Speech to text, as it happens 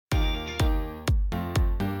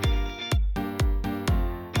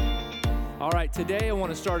right, today I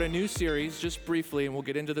want to start a new series, just briefly, and we'll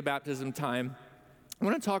get into the baptism time. I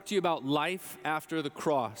want to talk to you about life after the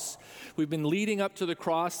cross. We've been leading up to the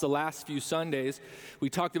cross the last few Sundays.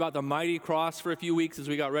 We talked about the mighty cross for a few weeks as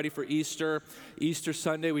we got ready for Easter. Easter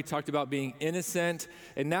Sunday, we talked about being innocent,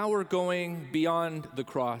 and now we're going beyond the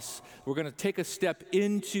cross. We're going to take a step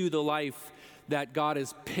into the life that God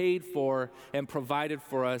has paid for and provided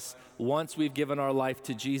for us once we've given our life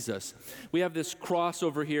to Jesus. We have this cross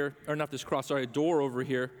over here, or not this cross, sorry, a door over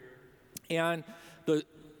here. And the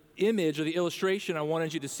image or the illustration I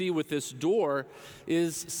wanted you to see with this door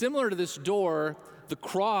is similar to this door. The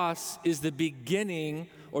cross is the beginning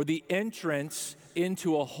or the entrance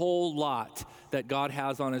into a whole lot that God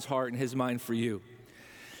has on his heart and his mind for you.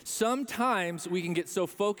 Sometimes we can get so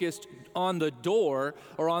focused on the door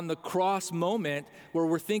or on the cross moment where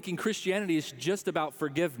we're thinking Christianity is just about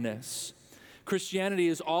forgiveness. Christianity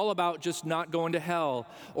is all about just not going to hell,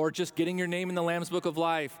 or just getting your name in the Lamb's Book of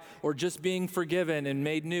Life, or just being forgiven and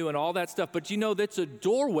made new and all that stuff. But you know, that's a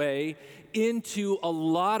doorway into a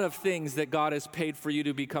lot of things that God has paid for you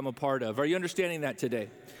to become a part of. Are you understanding that today?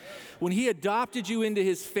 When he adopted you into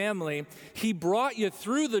his family, he brought you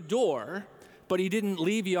through the door, but he didn't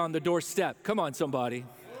leave you on the doorstep. Come on, somebody.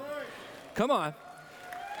 Come on.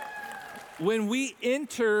 When we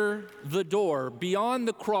enter the door beyond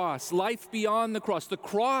the cross, life beyond the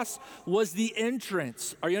cross was the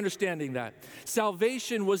entrance. Are you understanding that?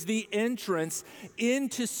 Salvation was the entrance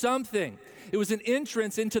into something. It was an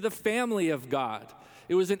entrance into the family of God.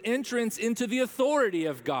 It was an entrance into the authority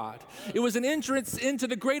of God. It was an entrance into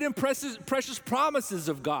the great and precious promises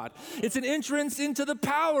of God. It's an entrance into the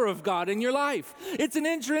power of God in your life. It's an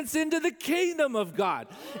entrance into the kingdom of God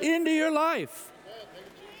into your life.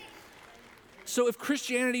 So if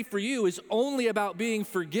Christianity for you is only about being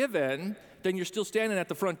forgiven, then you're still standing at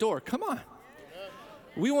the front door. Come on.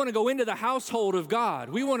 We want to go into the household of God.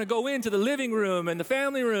 We want to go into the living room and the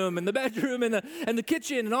family room and the bedroom and the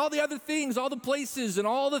kitchen and all the other things, all the places and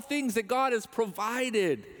all the things that God has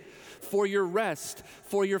provided for your rest,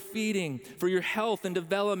 for your feeding, for your health and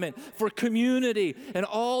development, for community, and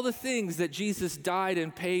all the things that Jesus died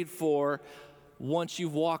and paid for once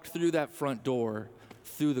you've walked through that front door,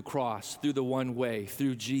 through the cross, through the one way,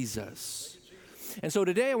 through Jesus. And so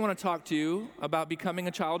today I want to talk to you about becoming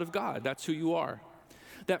a child of God. That's who you are.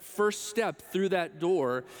 That first step through that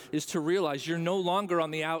door is to realize you're no longer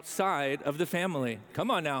on the outside of the family.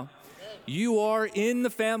 Come on now. You are in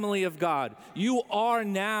the family of God. You are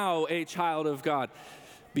now a child of God.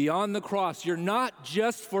 Beyond the cross, you're not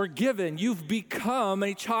just forgiven, you've become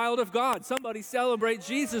a child of God. Somebody celebrate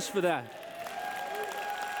Jesus for that.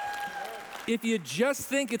 If you just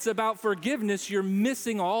think it's about forgiveness, you're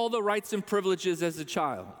missing all the rights and privileges as a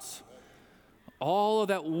child. All of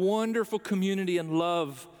that wonderful community and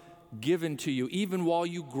love given to you, even while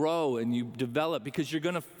you grow and you develop, because you're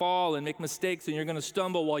going to fall and make mistakes and you're going to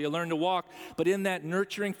stumble while you learn to walk. But in that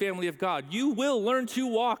nurturing family of God, you will learn to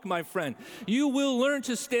walk, my friend. You will learn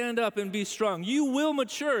to stand up and be strong. You will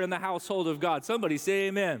mature in the household of God. Somebody say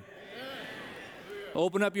amen.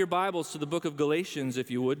 Open up your Bibles to the book of Galatians, if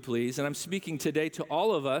you would, please. And I'm speaking today to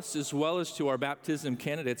all of us, as well as to our baptism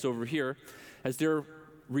candidates over here, as they're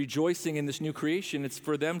rejoicing in this new creation. It's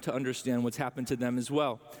for them to understand what's happened to them as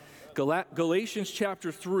well. Galatians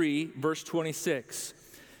chapter 3, verse 26.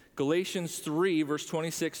 Galatians 3, verse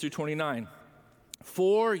 26 through 29.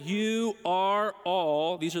 For you are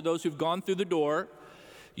all, these are those who've gone through the door,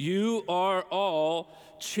 you are all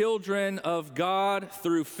children of God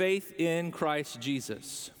through faith in Christ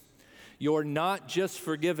Jesus. You're not just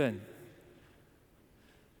forgiven.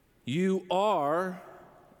 You are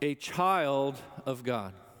a child of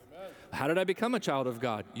God. Amen. How did I become a child of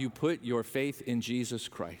God? You put your faith in Jesus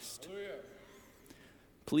Christ. Hallelujah.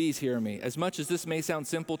 Please hear me. As much as this may sound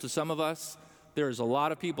simple to some of us, there's a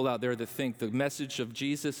lot of people out there that think the message of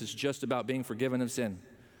Jesus is just about being forgiven of sin.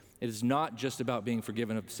 It is not just about being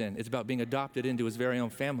forgiven of sin. It's about being adopted into his very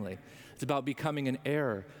own family. It's about becoming an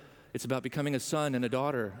heir. It's about becoming a son and a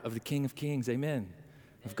daughter of the King of Kings, amen,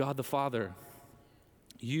 of God the Father.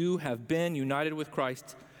 You have been united with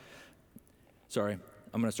Christ. Sorry,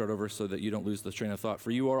 I'm going to start over so that you don't lose the train of thought.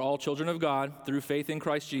 For you are all children of God through faith in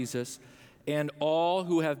Christ Jesus, and all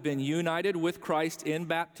who have been united with Christ in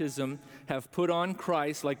baptism have put on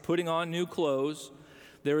Christ like putting on new clothes.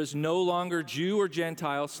 There is no longer Jew or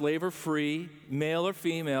Gentile, slave or free, male or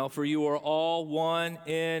female, for you are all one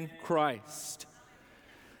in Christ.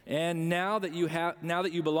 And now that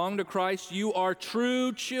you belong to Christ, you are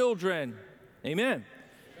true children. Amen.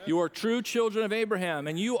 You are true children of Abraham,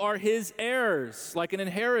 and you are his heirs, like an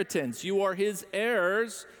inheritance. You are his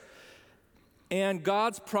heirs, And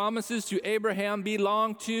God's promises to Abraham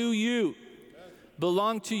belong to you.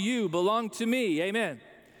 Belong to you, belong to me. Amen.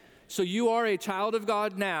 So you are a child of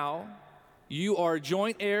God now. You are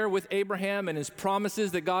joint heir with Abraham and his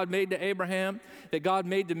promises that God made to Abraham, that God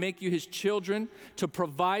made to make you his children, to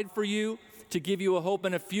provide for you, to give you a hope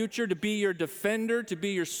and a future, to be your defender, to be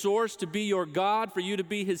your source, to be your God, for you to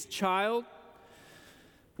be his child.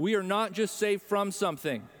 We are not just saved from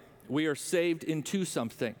something. We are saved into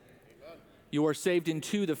something. You are saved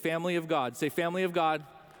into the family of God. Say, family of God.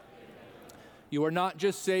 You are not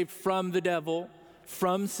just saved from the devil,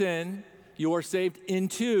 from sin. You are saved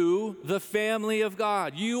into the family of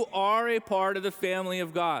God. You are a part of the family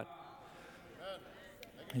of God.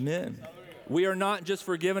 Amen. We are not just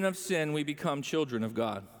forgiven of sin, we become children of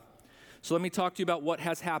God. So let me talk to you about what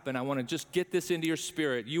has happened. I want to just get this into your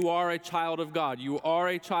spirit. You are a child of God. You are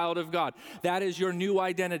a child of God. That is your new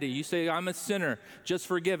identity. You say, I'm a sinner, just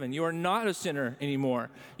forgiven. You are not a sinner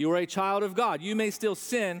anymore. You are a child of God. You may still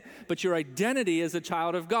sin, but your identity is a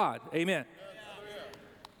child of God. Amen.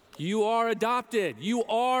 You are adopted. You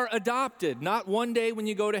are adopted. Not one day when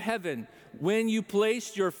you go to heaven. When you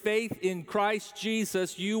placed your faith in Christ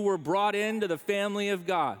Jesus, you were brought into the family of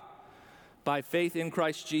God by faith in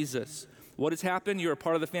Christ Jesus. What has happened? You're a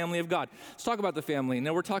part of the family of God. Let's talk about the family.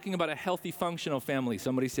 Now we're talking about a healthy, functional family.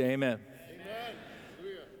 Somebody say amen. Amen.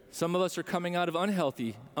 Some of us are coming out of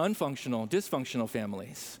unhealthy, unfunctional, dysfunctional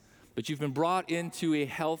families. But you've been brought into a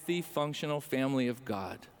healthy, functional family of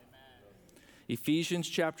God. Ephesians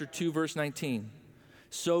chapter 2, verse 19.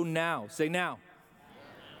 So now, say now.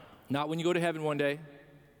 Not when you go to heaven one day.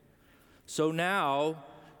 So now,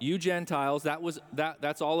 you Gentiles,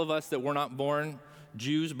 that's all of us that were not born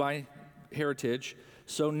Jews by heritage.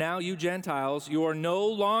 So now you Gentiles, you are no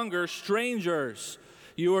longer strangers.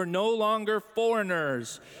 You are no longer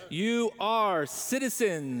foreigners. You are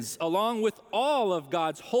citizens along with all of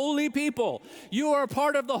God's holy people. You are a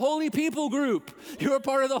part of the holy people group. You are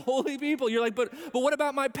part of the holy people. You're like, but what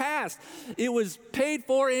about my past? It was paid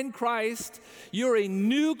for in Christ. You're a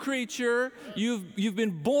new creature. You've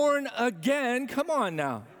been born again. Come on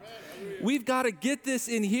now. We've got to get this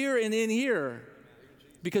in here and in here.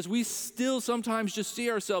 Because we still sometimes just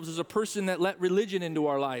see ourselves as a person that let religion into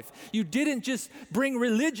our life. You didn't just bring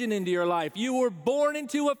religion into your life. You were born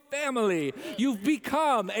into a family. You've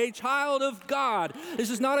become a child of God.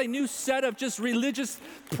 This is not a new set of just religious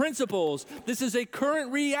principles. This is a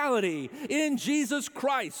current reality in Jesus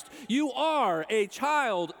Christ. You are a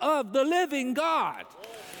child of the living God.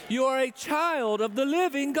 You are a child of the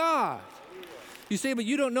living God. You say, but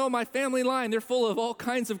you don't know my family line. They're full of all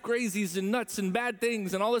kinds of crazies and nuts and bad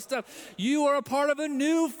things and all this stuff. You are a part of a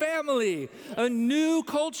new family, a new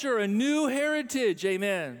culture, a new heritage.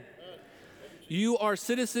 Amen. You are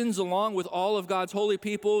citizens along with all of God's holy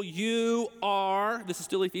people. You are, this is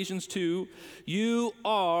still Ephesians 2, you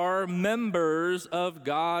are members of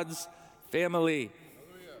God's family.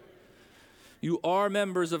 You are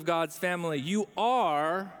members of God's family. You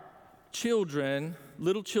are children,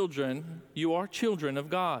 little children, you are children of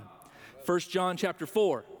God. 1 John chapter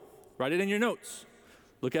 4, write it in your notes.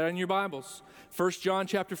 Look at it in your Bibles. 1 John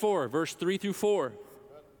chapter 4, verse 3 through 4.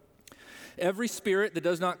 Every spirit that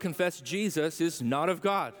does not confess Jesus is not of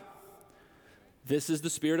God. This is the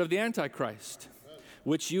spirit of the Antichrist,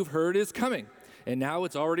 which you've heard is coming. And now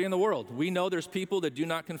it's already in the world. We know there's people that do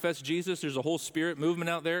not confess Jesus. There's a whole spirit movement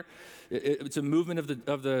out there. It's a movement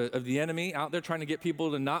of the enemy out there trying to get people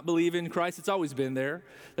to not believe in Christ. It's always been there,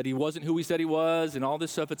 that he wasn't who he said he was and all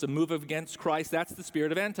this stuff. It's a move against Christ. That's the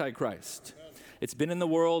spirit of Antichrist. It's been in the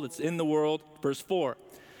world. It's in the world. Verse 4.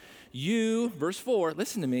 Verse 4,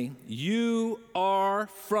 listen to me. You are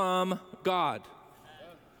from God.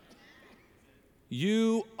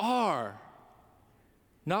 You are.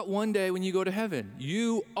 Not one day when you go to heaven.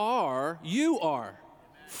 You are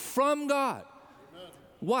from God. Amen.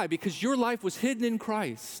 Why? Because your life was hidden in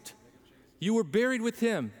Christ. You were buried with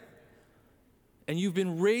him. And you've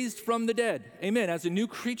been raised from the dead. Amen. As a new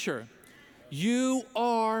creature. You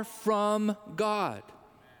are from God.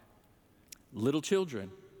 Little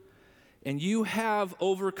children. And you have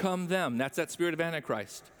overcome them. That's that spirit of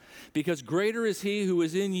Antichrist. Because greater is he who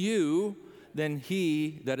is in you than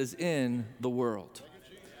he that is in the world.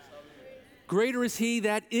 Greater is he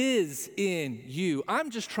that is in you.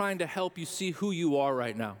 I'm just trying to help you see who you are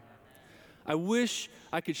right now. I wish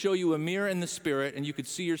I could show you a mirror in the spirit and you could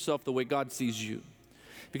see yourself the way God sees you.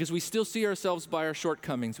 Because we still see ourselves by our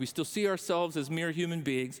shortcomings. We still see ourselves as mere human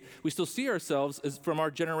beings. We still see ourselves as from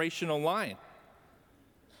our generational line.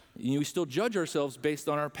 We still judge ourselves based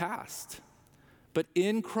on our past. But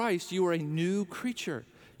in Christ, you are a new creature.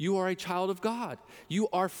 You are a child of God. You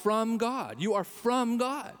are from God. You are from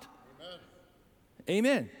God.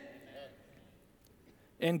 Amen.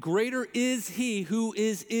 And greater is he who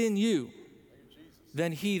is in you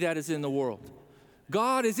than he that is in the world.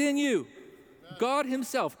 God is in you. God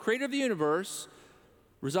himself, creator of the universe,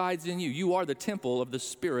 resides in you. You are the temple of the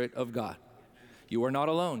Spirit of God. You are not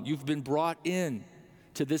alone. You've been brought in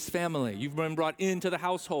to this family. You've been brought into the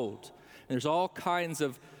household. And there's all kinds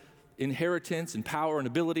of inheritance and power and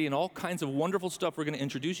ability and all kinds of wonderful stuff we're going to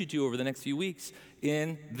introduce you to over the next few weeks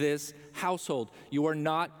in this household. You are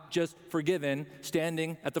not just forgiven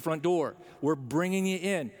standing at the front door. We're bringing you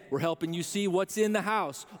in. We're helping you see what's in the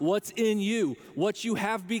house, what's in you, what you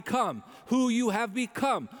have become, who you have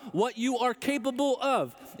become, what you are capable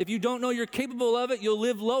of. If you don't know you're capable of it, you'll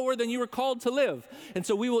live lower than you were called to live. And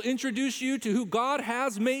so we will introduce you to who God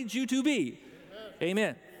has made you to be.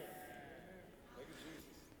 Amen.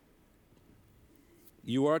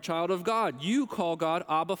 You are a child of God. You call God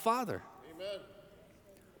Abba, Father. Amen.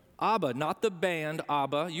 Abba, not the band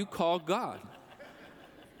Abba. You call God.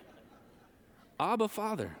 Abba,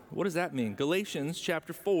 Father. What does that mean? Galatians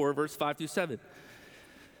chapter 4, verse 5 through 7.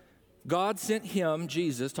 God sent him,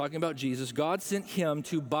 Jesus, talking about Jesus, God sent him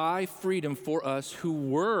to buy freedom for us who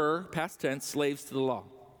were, past tense, slaves to the law.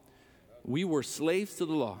 We were slaves to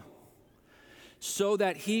the law. So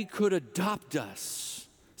that he could adopt us.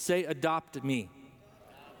 Say, adopt me.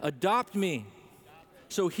 Adopt me,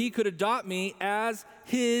 so he could adopt me as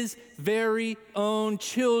his very own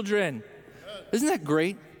children. Isn't that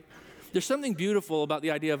great? There's something beautiful about the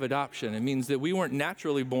idea of adoption. It means that we weren't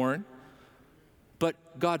naturally born, but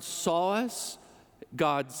God saw us,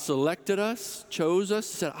 God selected us, chose us,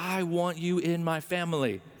 said, I want you in my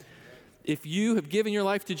family. If you have given your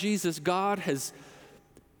life to Jesus, God has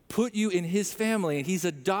put you in his family, and he's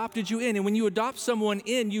adopted you in. And when you adopt someone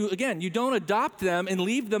in, you don't adopt them and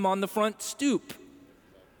leave them on the front stoop.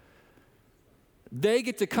 They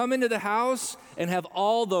get to come into the house and have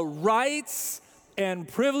all the rights and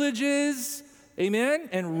privileges, amen,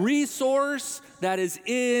 and resource that is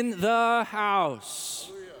in the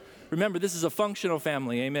house. Remember, this is a functional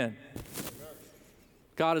family, amen.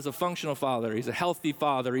 God is a functional father. He's a healthy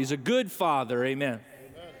father. He's a good father, amen.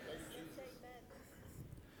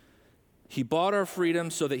 He bought our freedom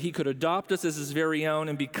so that he could adopt us as his very own.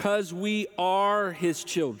 And because we are his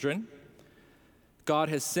children, God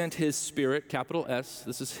has sent his Spirit, capital S,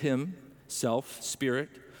 this is himself, Spirit,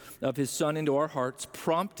 of his Son into our hearts,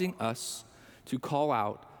 prompting us to call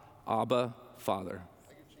out, Abba, Father.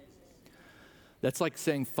 That's like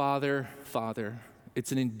saying, Father, Father.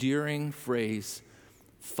 It's an endearing phrase,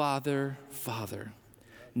 Father, Father.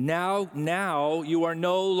 Now you are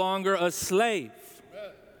no longer a slave,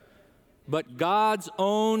 but God's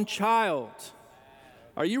own child.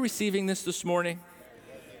 Are you receiving this morning?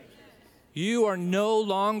 You are no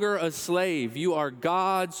longer a slave. You are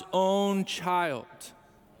God's own child.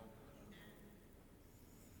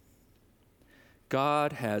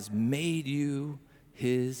 God has made you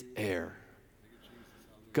his heir.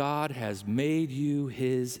 God has made you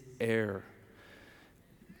his heir.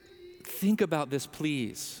 Think about this,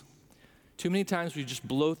 please. Too many times we just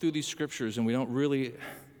blow through these scriptures and we don't really...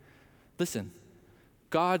 Listen,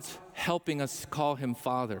 God's helping us call him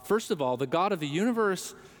Father. First of all, the God of the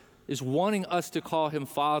universe is wanting us to call him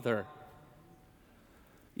Father.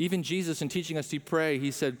 Even Jesus, in teaching us to pray,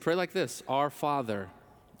 he said, pray like this, our Father,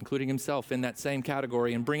 including himself in that same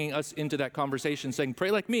category, and bringing us into that conversation, saying,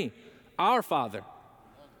 pray like me, our Father. Do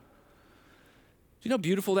you know how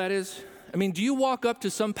beautiful that is? I mean, do you walk up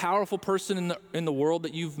to some powerful person in the world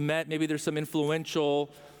that you've met? Maybe there's some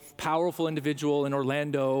influential, powerful individual in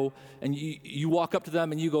Orlando, and you walk up to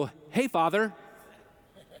them and you go, hey, Father.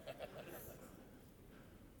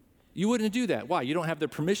 You wouldn't do that. Why? You don't have their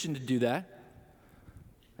permission to do that.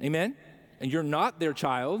 Amen? And you're not their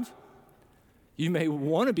child. You may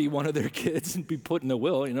want to be one of their kids and be put in the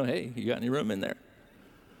will, hey, you got any room in there?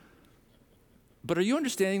 But are you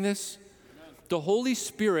understanding this? The Holy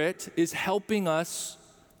Spirit is helping us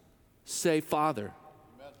say, Father.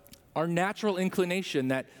 Our natural inclination,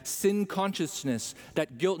 that sin consciousness,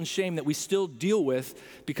 that guilt and shame that we still deal with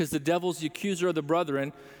because the devil's the accuser of the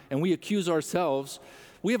brethren and we accuse ourselves,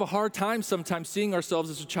 we have a hard time sometimes seeing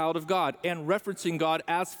ourselves as a child of God and referencing God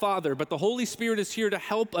as Father. But the Holy Spirit is here to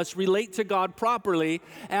help us relate to God properly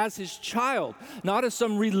as his child, not as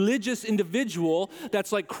some religious individual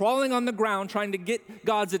that's like crawling on the ground trying to get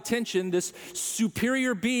God's attention, this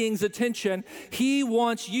superior being's attention. He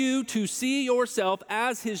wants you to see yourself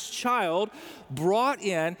as his child, brought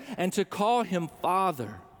in, and to call him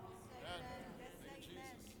Father.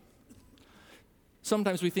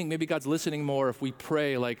 sometimes we think maybe God's listening more if we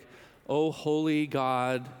pray like, oh, holy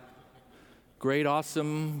God, great,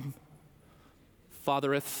 awesome,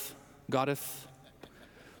 Fathereth, Goddeth.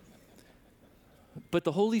 But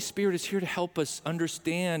the Holy Spirit is here to help us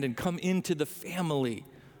understand and come into the family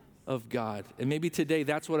of God. And maybe today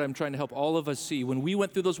that's what I'm trying to help all of us see. When we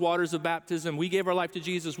went through those waters of baptism, we gave our life to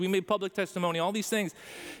Jesus, we made public testimony, all these things.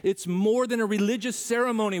 It's more than a religious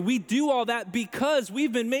ceremony. We do all that because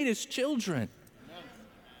we've been made as children.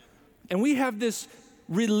 And we have this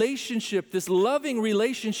relationship, this loving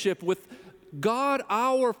relationship with God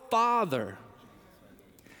our Father.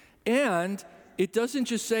 And it doesn't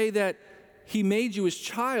just say that He made you His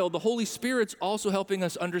child. The Holy Spirit's also helping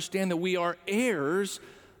us understand that we are heirs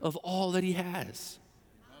of all that He has.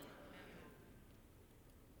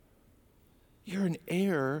 You're an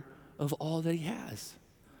heir of all that He has.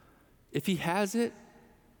 If He has it,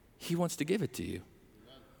 He wants to give it to you.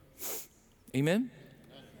 Amen?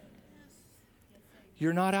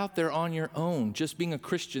 You're not out there on your own, just being a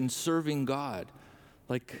Christian serving God,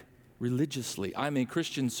 like religiously. I'm a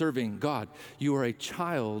Christian serving God. You are a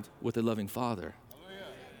child with a loving Father.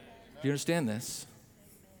 Do you understand this?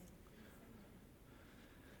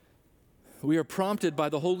 We are prompted by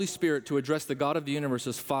the Holy Spirit to address the God of the universe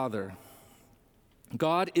as Father.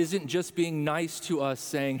 God isn't just being nice to us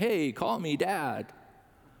saying, hey, call me Dad.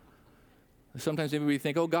 Sometimes maybe we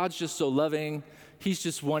think, oh, God's just so loving. He's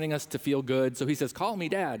just wanting us to feel good. So He says, call me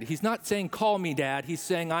Dad. He's not saying, call me Dad. He's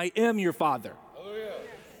saying, I am your Father. Hallelujah.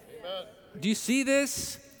 Amen. Do you see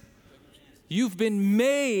this? You've been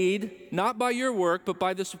made, not by your work, but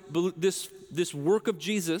by this work of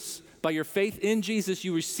Jesus. By your faith in Jesus,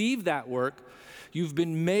 you receive that work. You've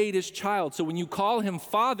been made as child. So when you call Him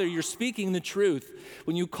Father, you're speaking the truth.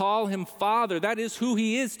 When you call Him Father, that is who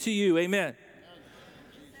He is to you. Amen.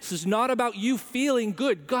 This is not about you feeling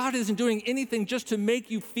good. God isn't doing anything just to make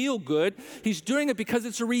you feel good. He's doing it because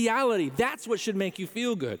it's a reality. That's what should make you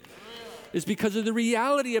feel good. Is because of the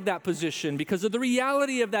reality of that position, because of the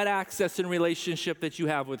reality of that access and relationship that you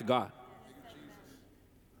have with God.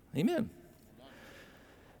 Amen.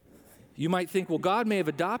 You might think, well, God may have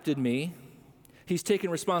adopted me. He's taken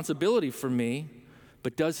responsibility for me,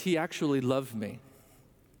 but does He actually love me?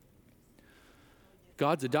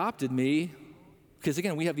 God's adopted me because,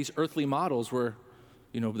 again, we have these earthly models where,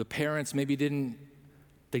 the parents maybe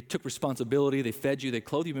they took responsibility, they fed you, they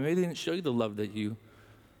clothed you, but maybe they didn't show you the love that you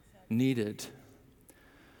needed.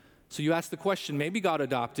 So you ask the question, maybe God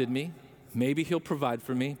adopted me, maybe He'll provide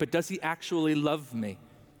for me, but does He actually love me?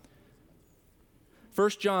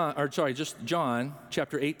 John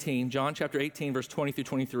chapter 18, verse 20 through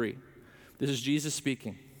 23. This is Jesus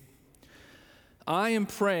speaking. I am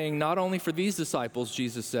praying not only for these disciples,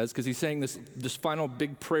 Jesus says, because He's saying this final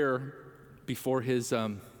big prayer before His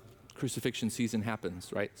crucifixion season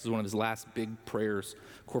happens, right? This is one of His last big prayers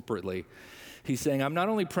corporately. He's saying, I'm not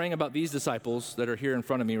only praying about these disciples that are here in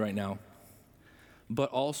front of me right now, but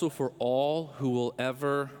also for all who will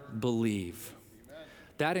ever believe. Amen.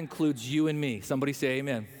 That includes you and me. Somebody say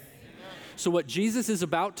amen. Amen. So what Jesus is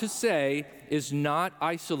about to say is not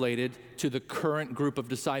isolated to the current group of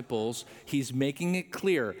disciples. He's making it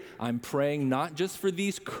clear. I'm praying not just for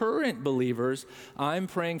these current believers. I'm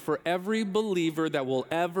praying for every believer that will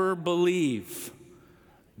ever believe.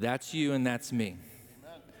 That's you and that's me.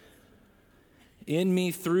 In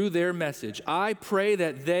me through their message. I pray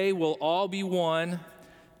that they will all be one,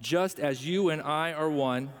 just as you and I are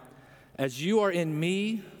one. As you are in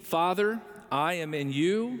me, Father, I am in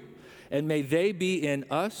you, and may they be in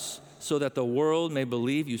us, so that the world may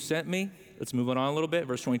believe you sent me. Let's move on a little bit.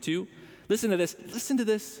 Verse 22. Listen to this. Listen to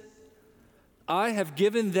this. I have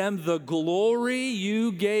given them the glory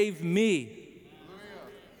you gave me.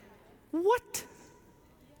 What?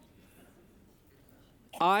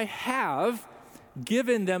 I have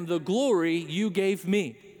given them the glory you gave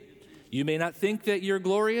me. You may not think that you're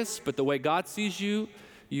glorious, but the way God sees you,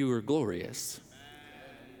 you are glorious.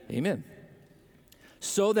 Amen.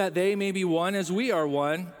 So that they may be one as we are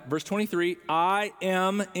one. Verse 23, I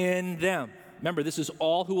am in them. Remember, this is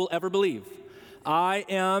all who will ever believe. I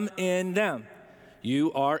am in them.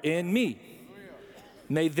 You are in me.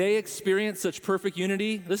 May they experience such perfect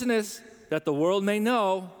unity. Listen to this, that the world may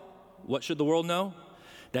know. What should the world know?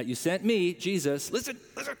 That you sent me, Jesus, listen,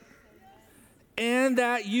 and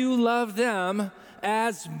that you love them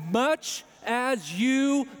as much as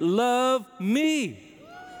you love me.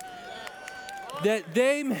 That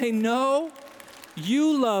they may know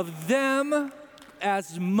you love them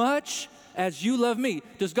as much as you love me.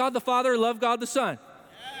 Does God the Father love God the Son?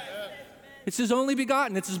 It's His only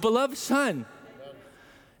begotten. It's His beloved Son.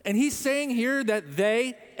 And he's saying here that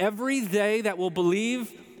every they that will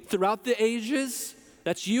believe throughout the ages,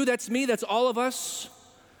 that's you, that's me, that's all of us,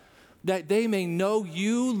 that they may know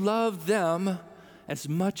you love them as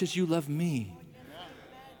much as you love me.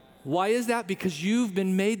 Why is that? Because you've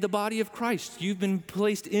been made the body of Christ. You've been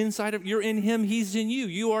placed inside of, you're in him, he's in you.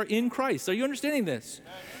 You are in Christ. Are you understanding this?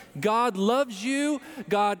 God loves you.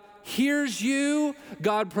 God hears you.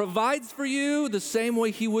 God provides for you the same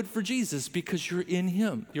way he would for Jesus because you're in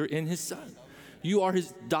him. You're in his son. You are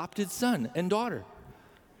his adopted son and daughter.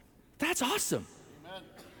 That's awesome.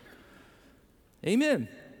 Amen.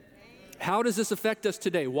 How does this affect us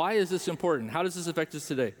today? Why is this important? How does this affect us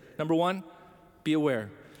today? Number one, be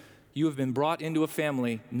aware. You have been brought into a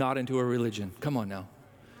family, not into a religion. Come on now.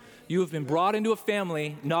 You have been brought into a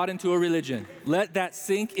family, not into a religion. Let that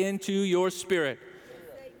sink into your spirit.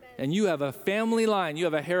 And you have a family line. You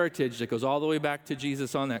have a heritage that goes all the way back to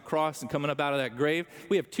Jesus on that cross and coming up out of that grave.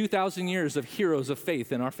 We have 2,000 years of heroes of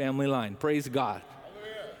faith in our family line. Praise God.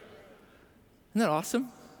 Isn't that awesome?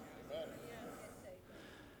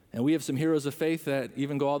 And we have some heroes of faith that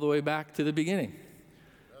even go all the way back to the beginning,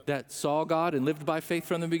 that saw God and lived by faith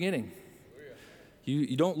from the beginning.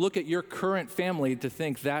 You don't look at your current family to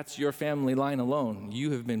think that's your family line alone.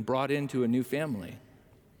 You have been brought into a new family.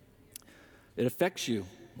 It affects you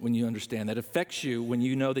when you understand that. It affects you when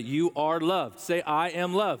you know that you are loved. Say, I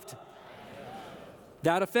am loved.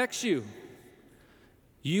 That affects you.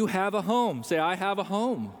 You have a home. Say, I have a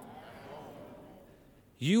home.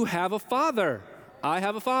 You have a father. I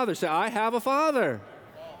have a father. Say, I have a father.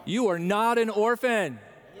 You are not an orphan.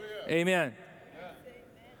 Amen.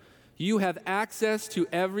 You have access to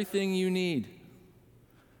everything you need.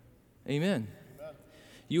 Amen.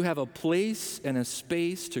 You have a place and a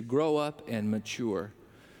space to grow up and mature.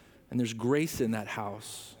 And there's grace in that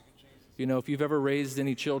house. You know, if you've ever raised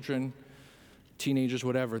any children, teenagers,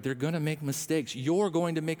 whatever, they're going to make mistakes. You're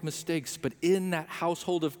going to make mistakes, but in that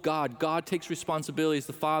household of God, God takes responsibility as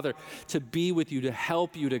the Father to be with you, to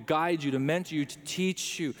help you, to guide you, to mentor you, to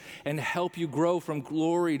teach you, and help you grow from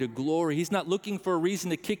glory to glory. He's not looking for a reason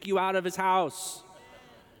to kick you out of his house.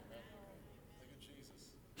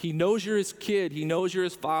 He knows you're his kid. He knows you're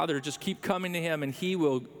his father. Just keep coming to him, and he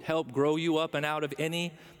will help grow you up and out of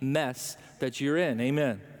any mess that you're in.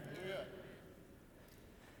 Amen.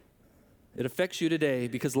 It affects you today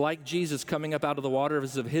because, like Jesus coming up out of the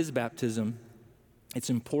waters of his baptism, it's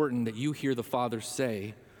important that you hear the Father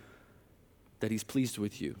say that he's pleased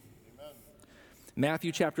with you. Amen.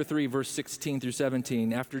 Matthew chapter 3, verse 16 through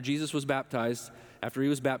 17. After he was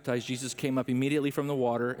baptized, Jesus came up immediately from the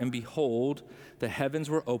water, and behold, the heavens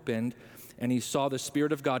were opened, and he saw the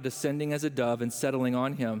Spirit of God descending as a dove and settling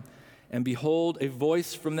on him. And behold, a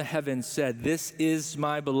voice from the heavens said, "This is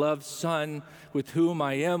my beloved Son, with whom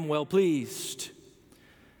I am well pleased."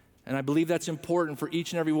 And I believe that's important for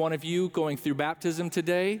each and every one of you going through baptism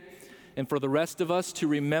today, and for the rest of us to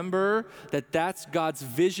remember that that's God's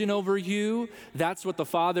vision over you. That's what the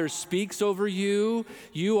Father speaks over you.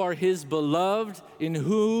 You are his beloved, in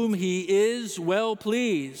whom he is well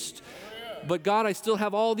pleased. But God, I still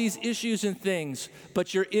have all these issues and things,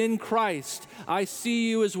 but you're in Christ. I see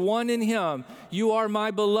you as one in him. You are my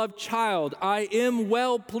beloved child. I am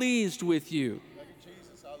well pleased with you.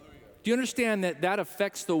 Do you understand that that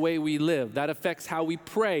affects the way we live? That affects how we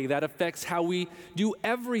pray. That affects how we do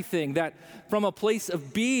everything. That from a place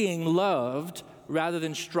of being loved rather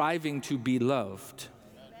than striving to be loved.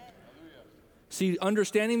 See,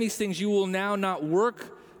 understanding these things, you will now not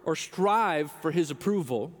work or strive for his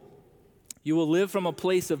approval. You will live from a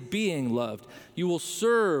place of being loved. You will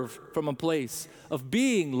serve from a place of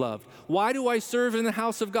being loved. Why do I serve in the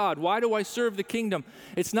house of God? Why do I serve the kingdom?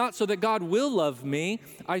 It's not so that God will love me.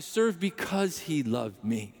 I serve because he loved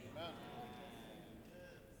me.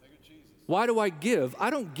 Why do I give? I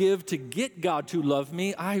don't give to get God to love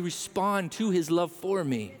me. I respond to his love for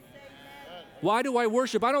me. Why do I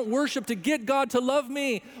worship? I don't worship to get God to love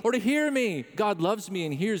me or to hear me. God loves me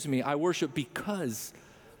and hears me. I worship because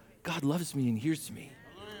God loves me and hears me,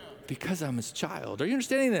 because I'm his child. Are you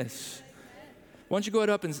understanding this? Why don't you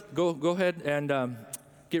go ahead and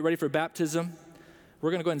get ready for baptism.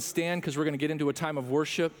 We're going to go ahead and stand because we're going to get into a time of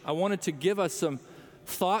worship. I wanted to give us some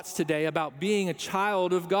thoughts today about being a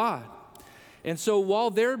child of God. And so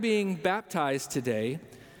while they're being baptized today,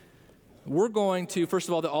 we're going to, first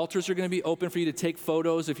of all, the altars are going to be open for you to take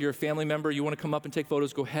photos. If you're a family member, you want to come up and take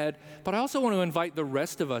photos, go ahead. But I also want to invite the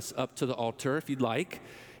rest of us up to the altar if you'd like.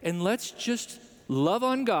 And let's just love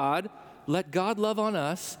on God, let God love on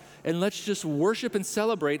us, and let's just worship and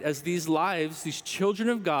celebrate as these lives, these children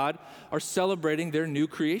of God, are celebrating their new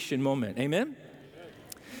creation moment. Amen?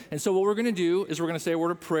 And so what we're going to do is we're going to say a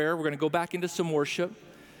word of prayer. We're going to go back into some worship.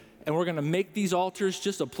 And we're going to make these altars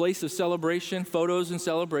just a place of celebration, photos and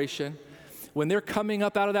celebration. When they're coming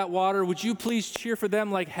up out of that water, would you please cheer for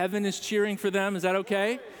them like heaven is cheering for them? Is that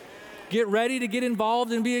okay? Get ready to get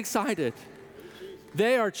involved and be excited.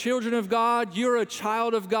 They are children of God. You're a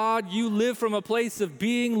child of God. You live from a place of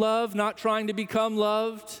being loved, not trying to become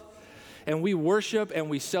loved. And we worship and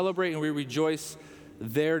we celebrate and we rejoice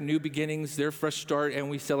their new beginnings, their fresh start, and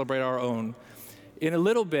we celebrate our own. In a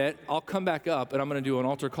little bit, I'll come back up and I'm going to do an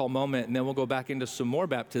altar call moment, and then we'll go back into some more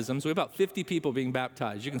baptisms. We have about 50 people being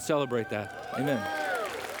baptized. You can celebrate that. Amen.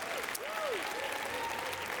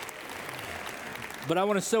 But I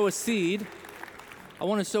want to sow a seed. I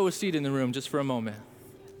want to sow a seed in the room just for a moment.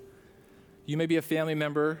 You may be a family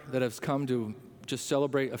member that has come to just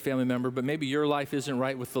celebrate a family member, but maybe your life isn't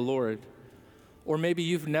right with the Lord. Or maybe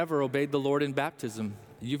you've never obeyed the Lord in baptism.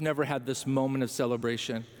 You've never had this moment of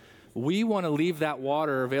celebration. We want to leave that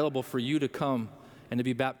water available for you to come and to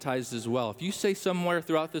be baptized as well. If you say somewhere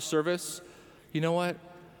throughout this service, you know what?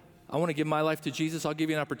 I want to give my life to Jesus. I'll give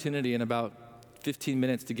you an opportunity in about 15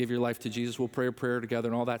 minutes to give your life to Jesus. We'll pray a prayer together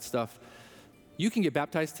and all that stuff. You can get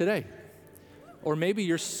baptized today. Or maybe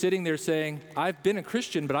you're sitting there saying, I've been a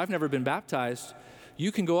Christian, but I've never been baptized.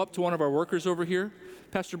 You can go up to one of our workers over here,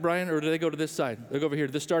 Pastor Brian, or do they go to this side? They go over here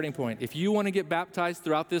to the starting point. If you want to get baptized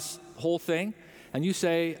throughout this whole thing, and you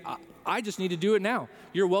say, I just need to do it now,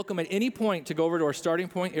 you're welcome at any point to go over to our starting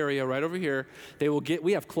point area right over here.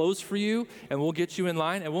 We have clothes for you, and we'll get you in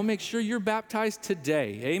line, and we'll make sure you're baptized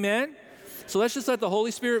today. Amen? So let's just let the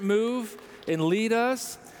Holy Spirit move and lead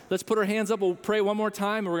us. Let's put our hands up. We'll pray one more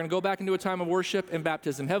time, and we're going to go back into a time of worship and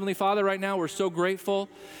baptism. Heavenly Father, right now, we're so grateful.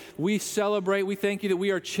 We celebrate. We thank you that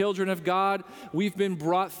we are children of God. We've been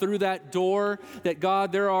brought through that door, that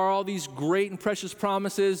God, there are all these great and precious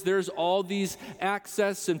promises. There's all these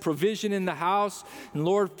access and provision in the house. And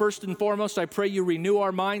Lord, first and foremost, I pray you renew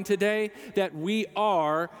our mind today that we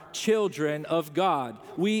are children of God.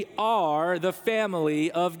 We are the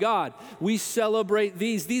family of God. We celebrate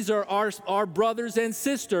these. These are our brothers and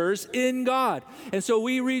sisters in God. And so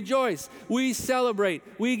we rejoice, we celebrate,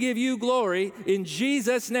 we give you glory in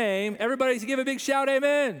Jesus' name. Everybody give a big shout,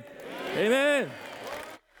 amen. Amen. Amen.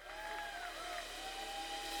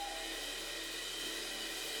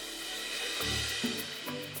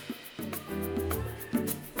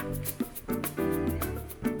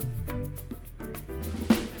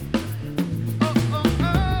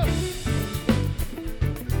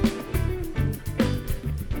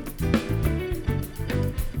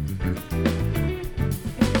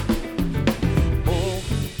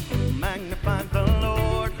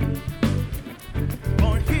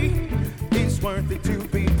 Worthy to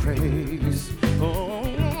be praised.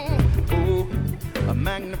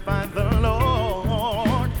 Magnify the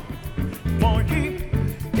Lord, for he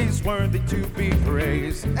is worthy to be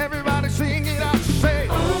praised. Everybody sing it out, say,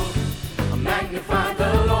 magnify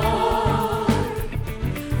the Lord,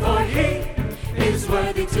 for he is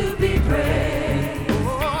worthy to be praised.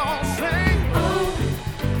 Say,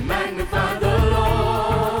 magnify the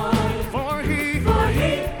Lord, for he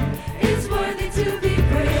is worthy to be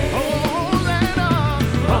praised.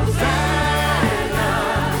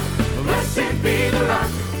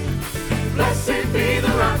 Blessed be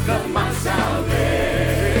the rock of my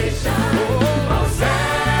salvation.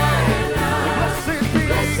 Hosanna.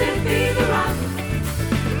 Blessed be the rock.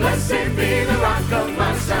 Blessed be the rock of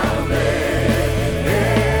my salvation.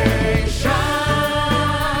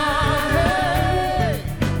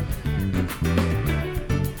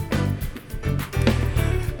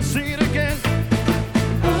 sing it again.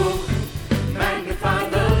 Oh, magnify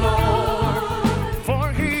the Lord,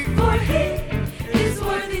 For he is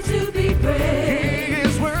worthy to be praised.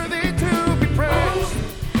 is worthy to be praised.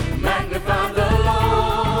 Magnify the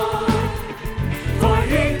Lord, for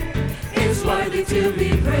he is worthy to be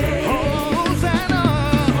praised. Hosanna.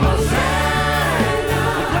 Hosanna.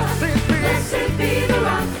 Blessed Blessed be the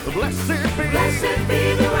rock. Blessed be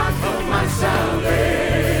the rock of my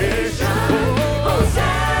salvation.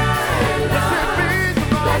 Hosanna.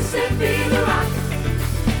 Blessed be the rock.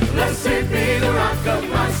 Blessed be the rock of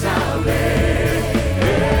my salvation.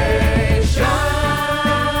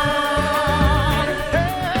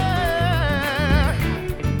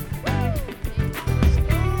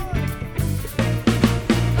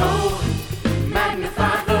 Oh,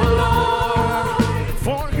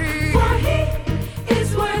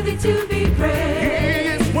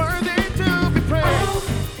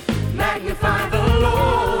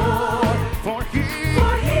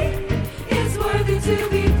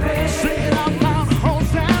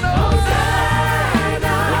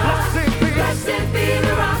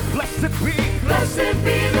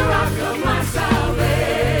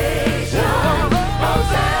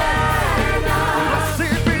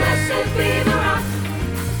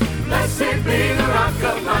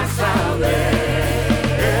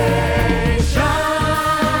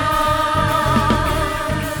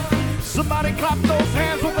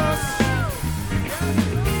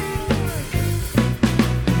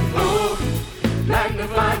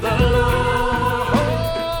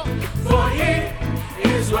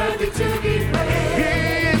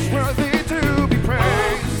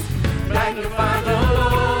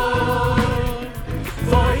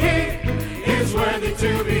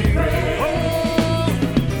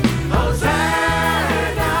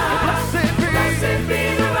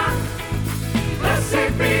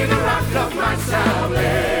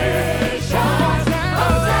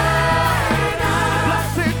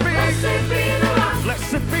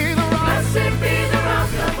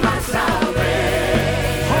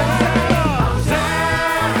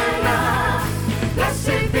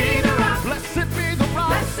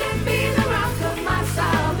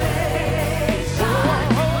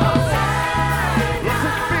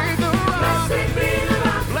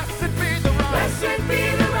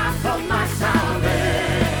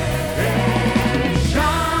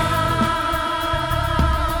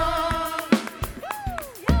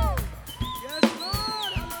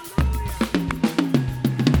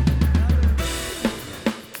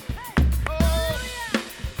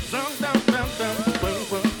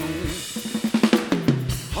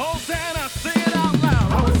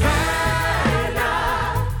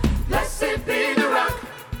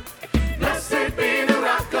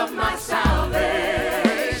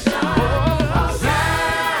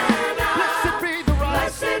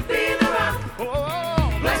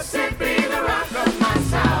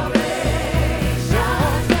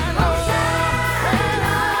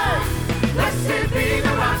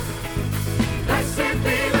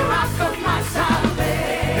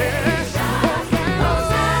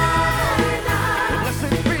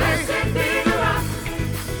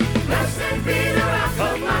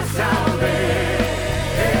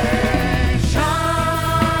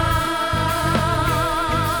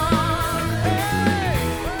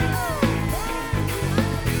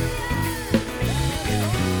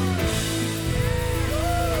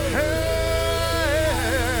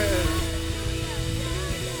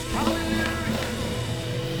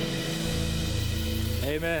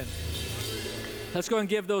 Let's go and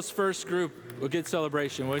give those first group a good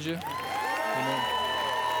celebration, would you? Amen.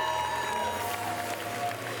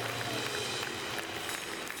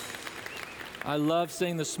 I love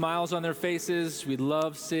seeing the smiles on their faces. We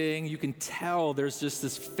love seeing, you can tell there's just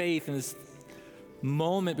this faith and this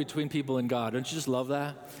moment between people and God. Don't you just love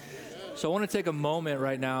that? So I want to take a moment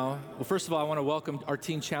right now. Well, first of all, I want to welcome our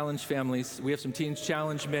Teen Challenge families. We have some Teen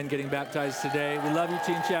Challenge men getting baptized today. We love you,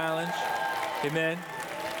 Teen Challenge. Amen.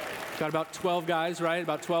 Got about 12 guys, right?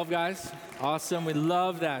 About 12 guys. Awesome. We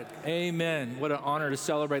love that. Amen. What an honor to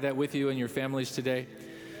celebrate that with you and your families today.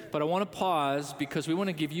 But I want to pause because we want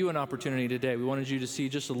to give you an opportunity today. We wanted you to see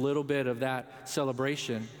just a little bit of that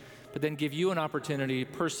celebration, but then give you an opportunity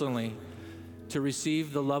personally to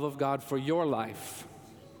receive the love of God for your life,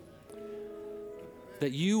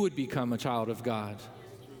 that you would become a child of God.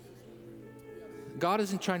 God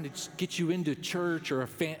isn't trying to get you into church or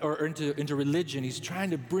into religion. He's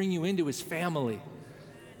trying to bring you into his family.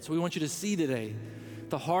 So we want you to see today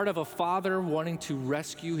the heart of a father wanting to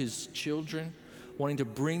rescue his children, wanting to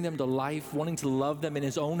bring them to life, wanting to love them in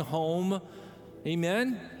his own home.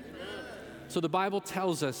 Amen? So the Bible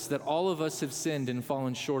tells us that all of us have sinned and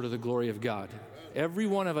fallen short of the glory of God. Every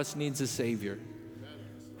one of us needs a Savior,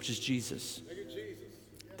 which is Jesus.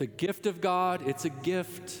 The gift of God, it's a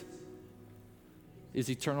gift, is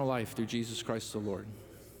eternal life through Jesus Christ the Lord.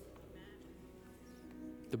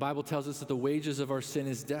 The Bible tells us that the wages of our sin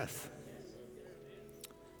is death.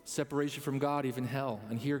 Separation from God, even hell.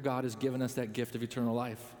 And here God has given us that gift of eternal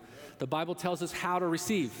life. The Bible tells us how to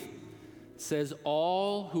receive. It says,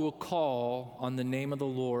 all who will call on the name of the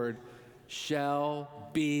Lord shall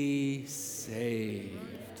be saved.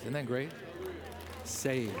 Isn't that great?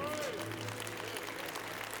 Saved.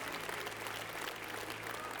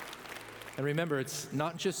 And remember, it's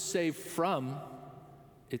not just saved from,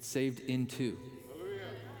 it's saved into.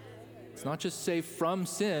 It's not just saved from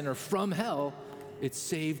sin or from hell, it's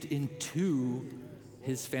saved into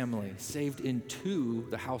his family, saved into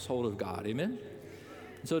the household of God. Amen?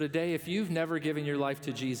 And so today, if you've never given your life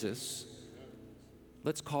to Jesus,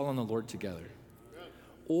 let's call on the Lord together.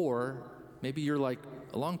 Or maybe you're like,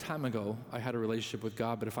 a long time ago, I had a relationship with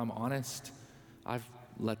God, but if I'm honest, I've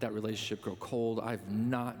let that relationship grow cold. I've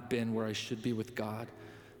not been where I should be with God.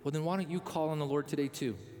 Well, then why don't you call on the Lord today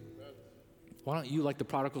too? Why don't you, like the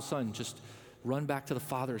prodigal son, just run back to the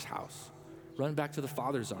Father's house? Run back to the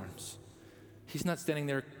Father's arms. He's not standing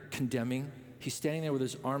there condemning. He's standing there with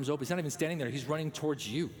his arms open. He's not even standing there. He's running towards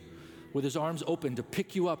you with his arms open to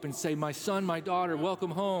pick you up and say, my son, my daughter,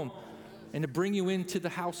 welcome home. And to bring you into the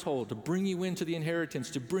household, to bring you into the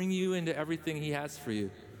inheritance, to bring you into everything he has for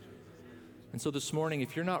you. And so this morning,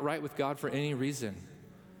 if you're not right with God for any reason,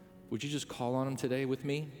 would you just call on him today with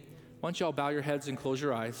me? Why don't you all bow your heads and close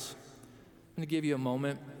your eyes? I'm going to give you a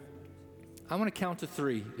moment. I want to count to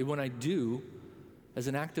 3. And when I do, as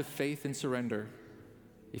an act of faith and surrender,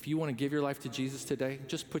 if you want to give your life to Jesus today,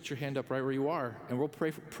 just put your hand up right where you are, and we'll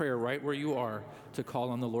pray for prayer right where you are to call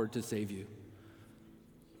on the Lord to save you.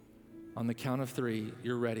 On the count of 3,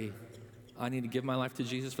 you're ready. I need to give my life to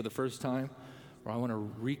Jesus for the first time, or I want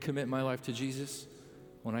to recommit my life to Jesus.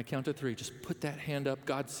 When I count to 3, just put that hand up.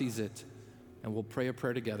 God sees it, and we'll pray a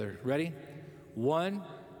prayer together. Ready? 1,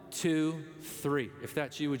 2, 3. If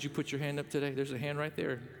that's you, would you put your hand up today? There's a hand right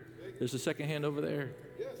there. There's a second hand over there.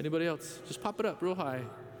 Anybody else? Just pop it up real high,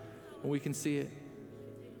 and we can see it.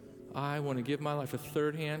 I want to give my life. A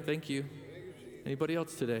third hand. Thank you. Anybody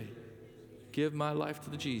else today? Give my life to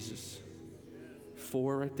the Jesus.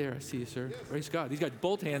 4 right there. I see you, sir. Praise God. He's got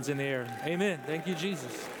both hands in the air. Amen. Thank you,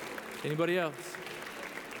 Jesus. Anybody else?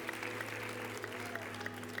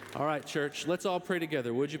 All right, church. Let's all pray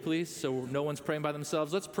together, would you please? So no one's praying by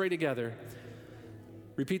themselves. Let's pray together.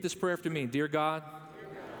 Repeat this prayer after me. Dear God,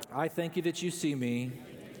 I thank you that you see me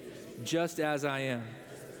just as I am.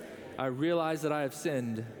 I realize that I have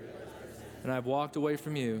sinned and I've walked away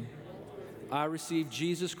from you. I receive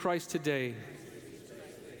Jesus Christ today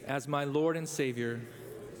as my Lord and Savior.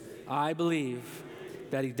 I believe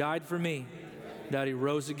that he died for me, that he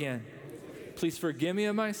rose again. Please forgive me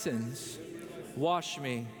of my sins. Wash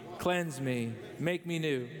me, cleanse me, make me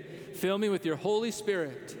new. Fill me with your Holy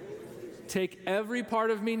Spirit. Take every part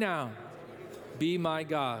of me now. Be my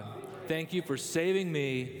God. Thank you for saving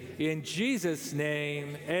me. In Jesus'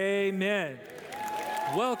 name, amen.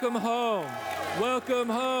 Welcome home. Welcome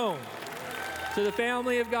home to the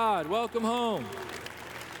family of God. Welcome home.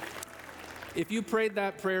 If you prayed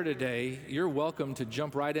that prayer today, you're welcome to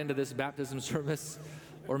jump right into this baptism service.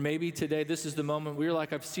 Or maybe today, this is the moment where you're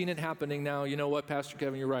like, I've seen it happening now. You know what, Pastor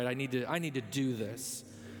Kevin, you're right. I need to do this.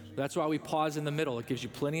 That's why we pause in the middle. It gives you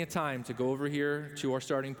plenty of time to go over here to our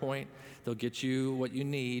starting point. They'll get you what you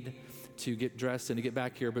need to get dressed and to get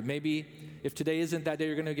back here. But maybe if today isn't that day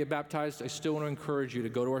you're going to get baptized, I still want to encourage you to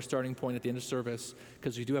go to our starting point at the end of service,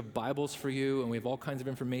 because we do have Bibles for you and we have all kinds of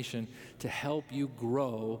information to help you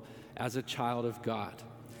grow as a child of God.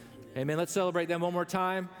 Amen. Let's celebrate them one more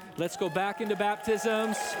time. Let's go back into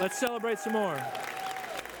baptisms. Let's celebrate some more.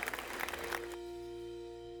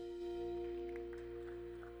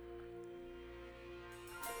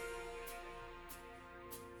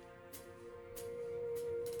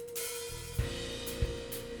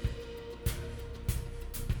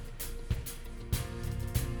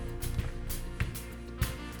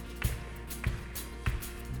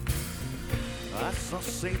 I saw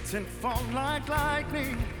Satan fall like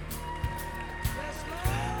lightning.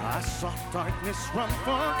 I saw darkness run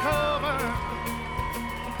for cover.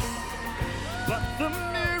 But the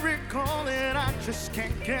miracle that I just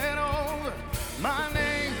can't get over, my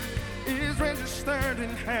name is registered in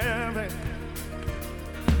heaven.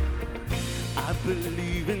 I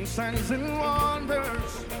believe in signs and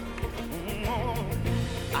wonders. Oh,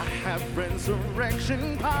 I have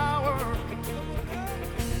resurrection power.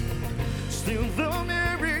 Still the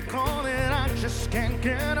miracle that I just can't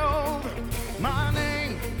get over, my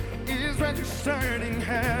name is registered in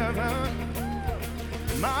heaven.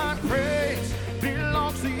 My praise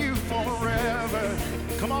belongs to you forever.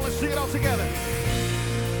 Come on, let's sing it all together.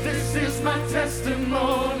 This is my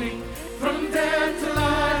testimony from death to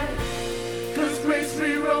life. 'Cause grace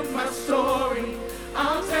rewrote my story.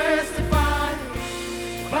 I'll testify.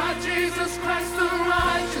 By Jesus Christ the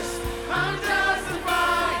righteous, I'm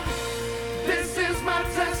justified. This is my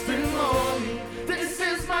testimony. This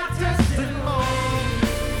is my testimony.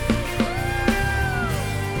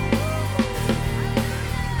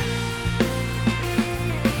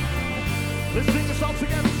 Let's sing this all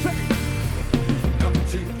together. Say it. Come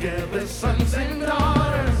together, sons and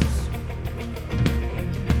daughters,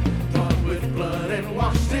 bought with blood and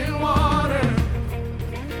washed in water.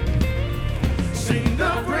 Sing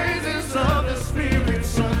the praises of the Spirit,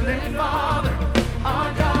 Son and Father.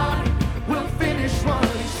 Our God will finish what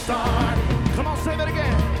He started. Come on, say that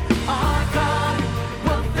again. Our God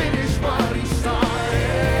will finish what He started.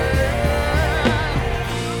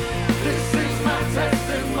 This is my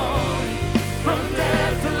testimony from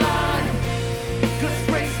death to life. 'Cause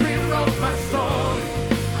grace rewrote my story.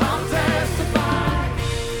 I'll testify.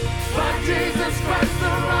 By Jesus Christ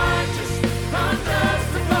the righteous, I'm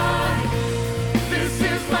justified. This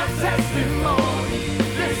is my testimony.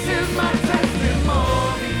 This is my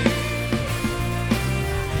testimony.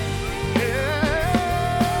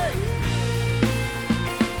 Yeah.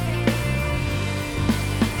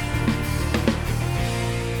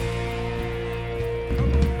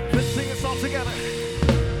 Let's sing this all together.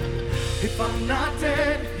 If I'm not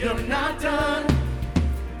dead, you're not done.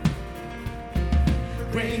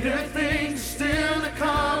 Greater things still to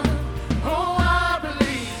come. Oh, I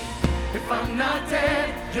believe. If I'm not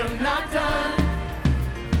dead, you're not done.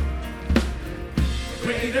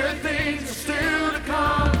 Greater things still to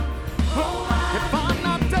come. Oh, If I'm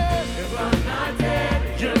not dead, if I'm not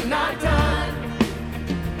dead, you're not done.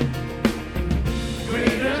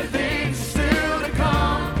 Greater things still to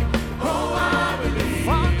come. Oh, I believe. if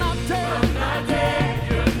I'm not dead, I'm not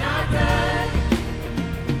dead, you're not done.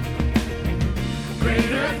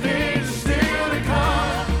 Greater things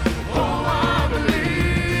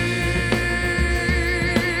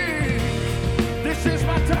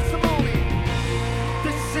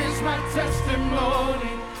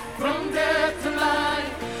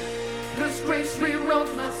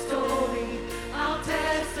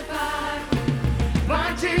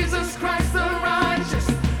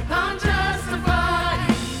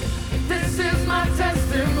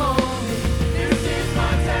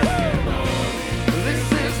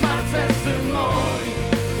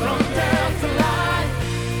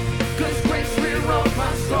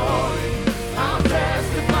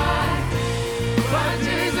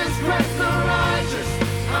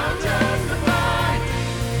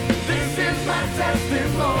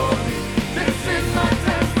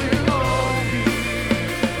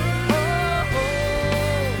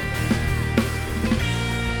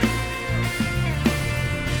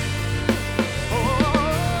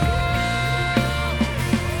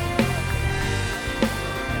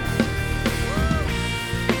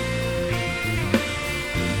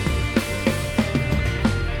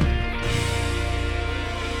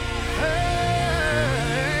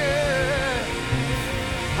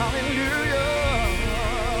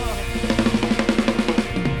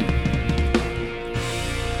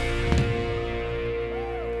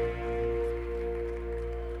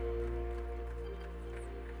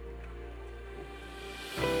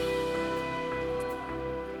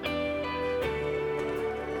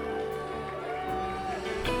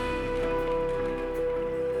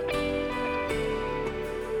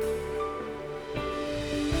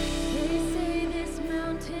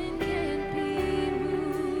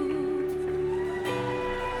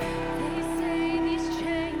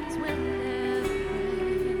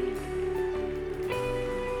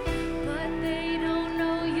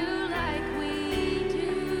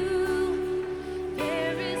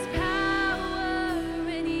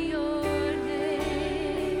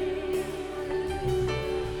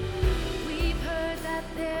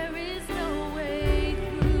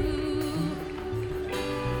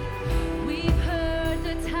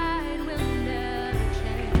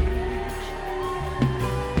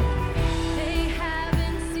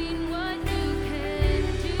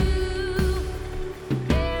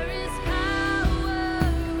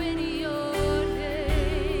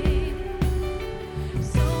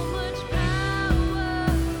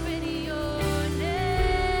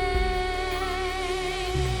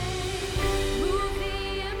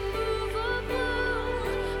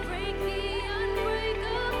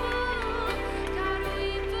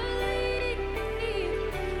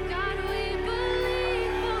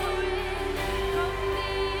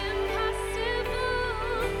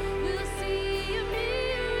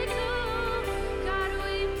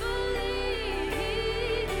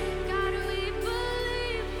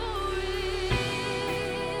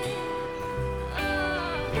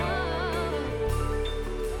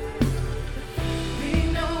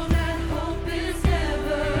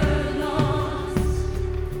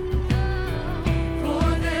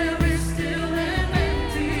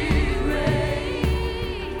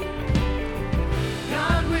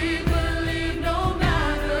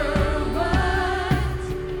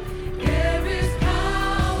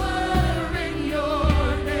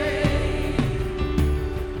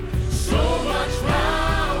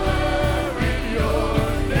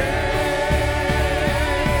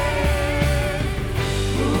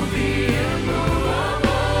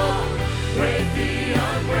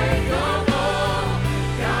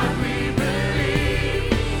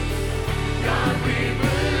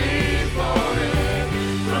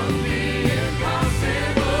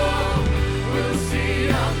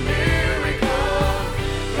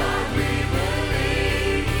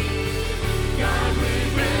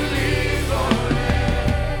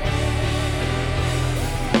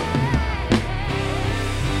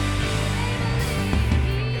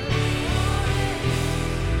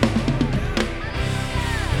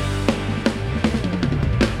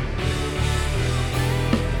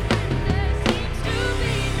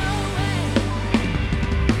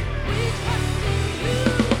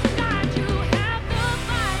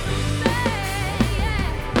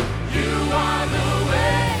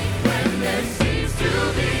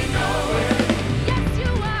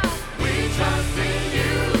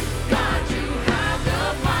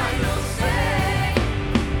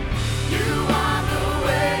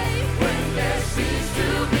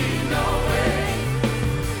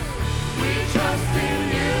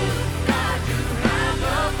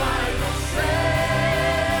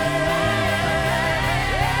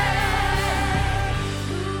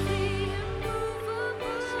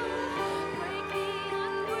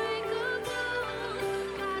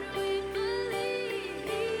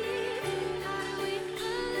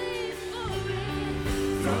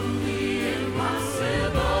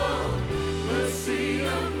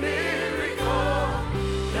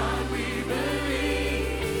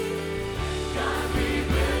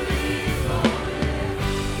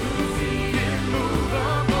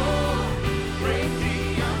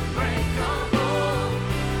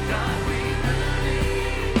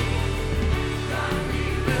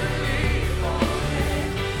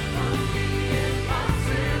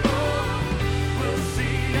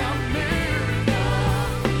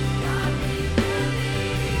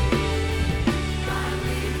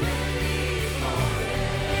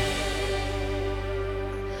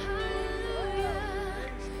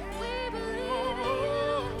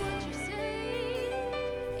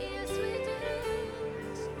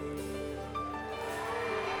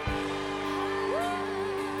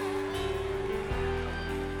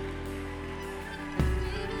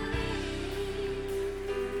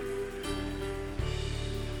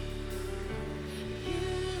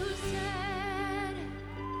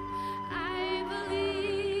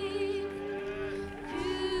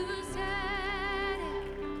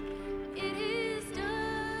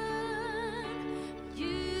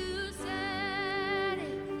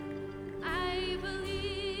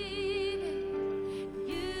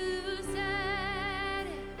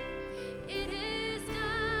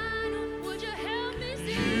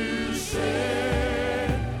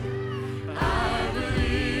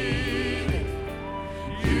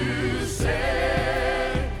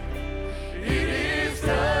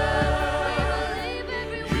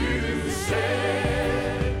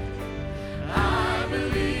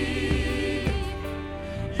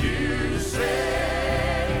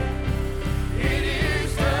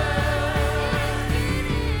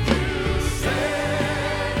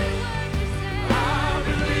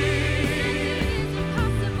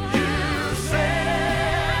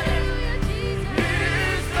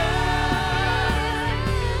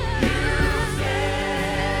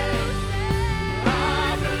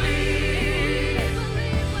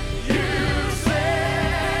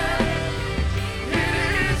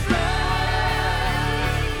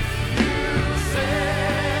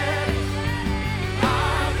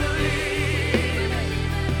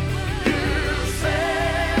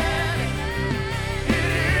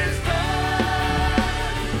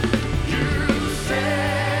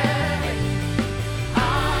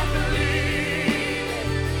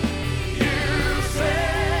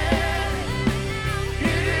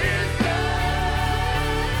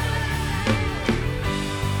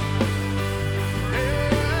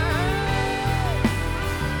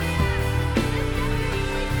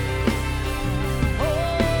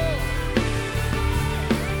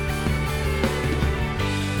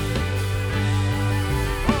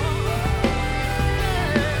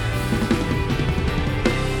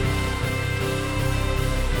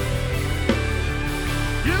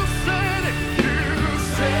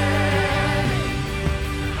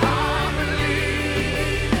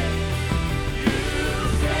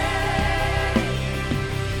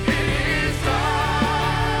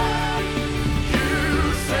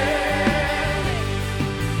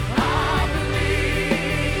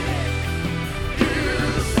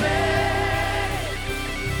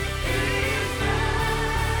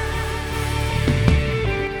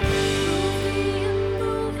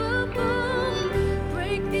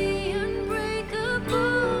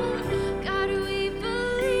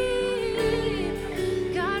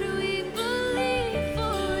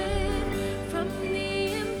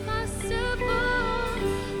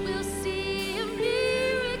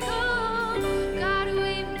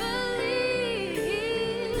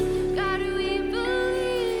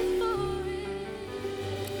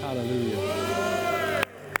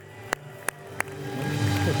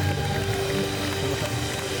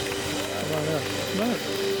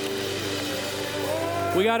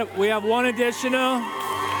We have one additional.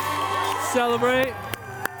 Celebrate.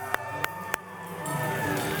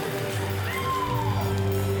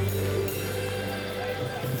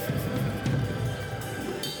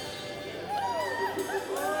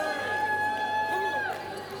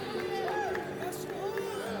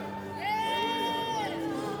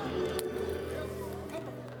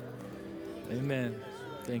 Amen.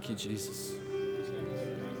 Thank you, Jesus.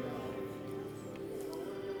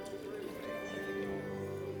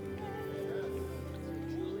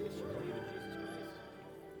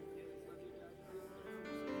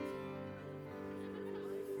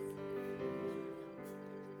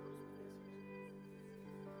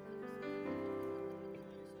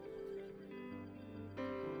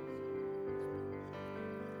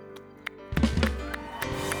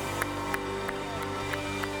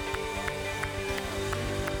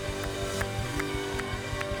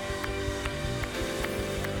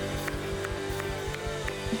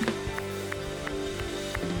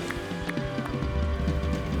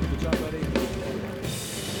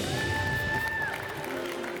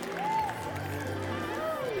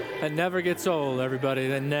 That never gets old, everybody.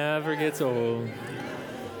 That never gets old.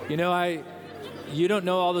 You know, you don't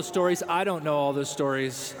know all the stories. I don't know all the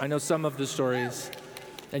stories. I know some of the stories.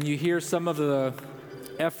 And you hear some of the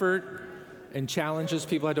effort and challenges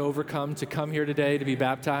people had to overcome to come here today to be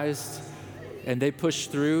baptized. And they push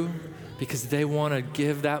through because they want to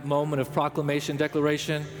give that moment of proclamation,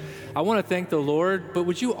 declaration. I want to thank the Lord, but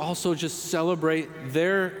would you also just celebrate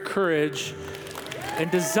their courage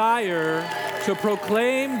and desire to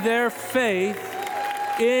proclaim their faith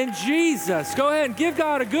in Jesus? Go ahead and give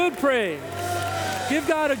God a good praise. Give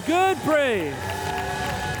God a good praise.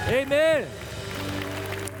 Amen.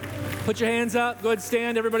 Put your hands up. Go ahead and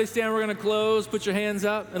stand. Everybody stand. We're going to close. Put your hands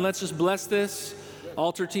up and let's just bless this.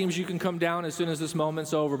 Altar teams, you can come down as soon as this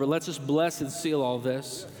moment's over, but let's just bless and seal all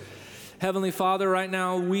this. Heavenly Father, right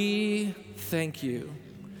now, we thank you.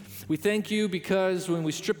 We thank you because when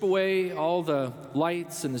we strip away all the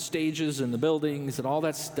lights and the stages and the buildings and all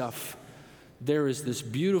that stuff, there is this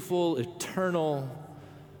beautiful, eternal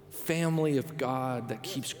family of God that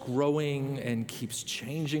keeps growing and keeps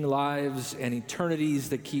changing lives and eternities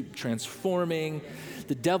that keep transforming.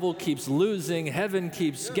 The devil keeps losing, heaven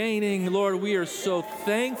keeps gaining. Lord, we are so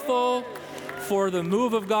thankful for the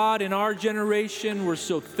move of God in our generation. We're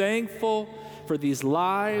so thankful for these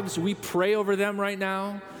lives. We pray over them right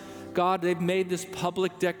now. God, they've made this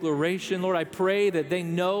public declaration. Lord, I pray that they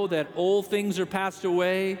know that old things are passed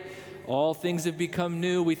away. All things have become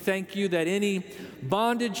new. We thank you that any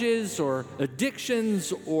bondages or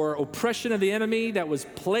addictions or oppression of the enemy that was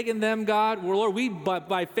plaguing them, God, Lord, we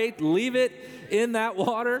by faith leave it in that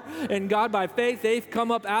water. And God, by faith, they've come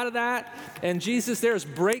up out of that. And Jesus, there is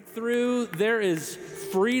breakthrough. There is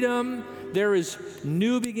freedom. There is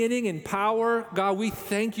new beginning and power. God, we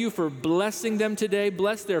thank you for blessing them today.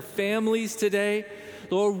 Bless their families today.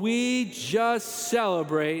 Lord, we just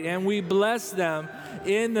celebrate and we bless them.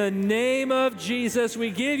 In the name of Jesus, we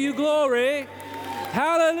give you glory.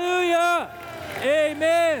 Hallelujah.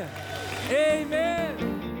 Amen. Amen.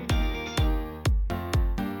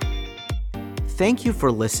 Thank you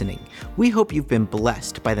for listening. We hope you've been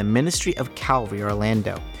blessed by the ministry of Calvary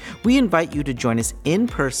Orlando. We invite you to join us in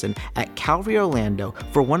person at Calvary Orlando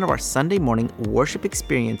for one of our Sunday morning worship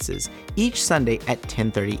experiences each Sunday at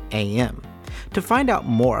 10:30 a.m. To find out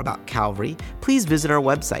more about Calvary, please visit our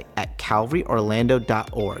website at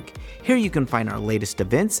calvaryorlando.org. Here you can find our latest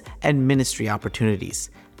events and ministry opportunities.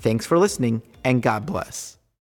 Thanks for listening, and God bless.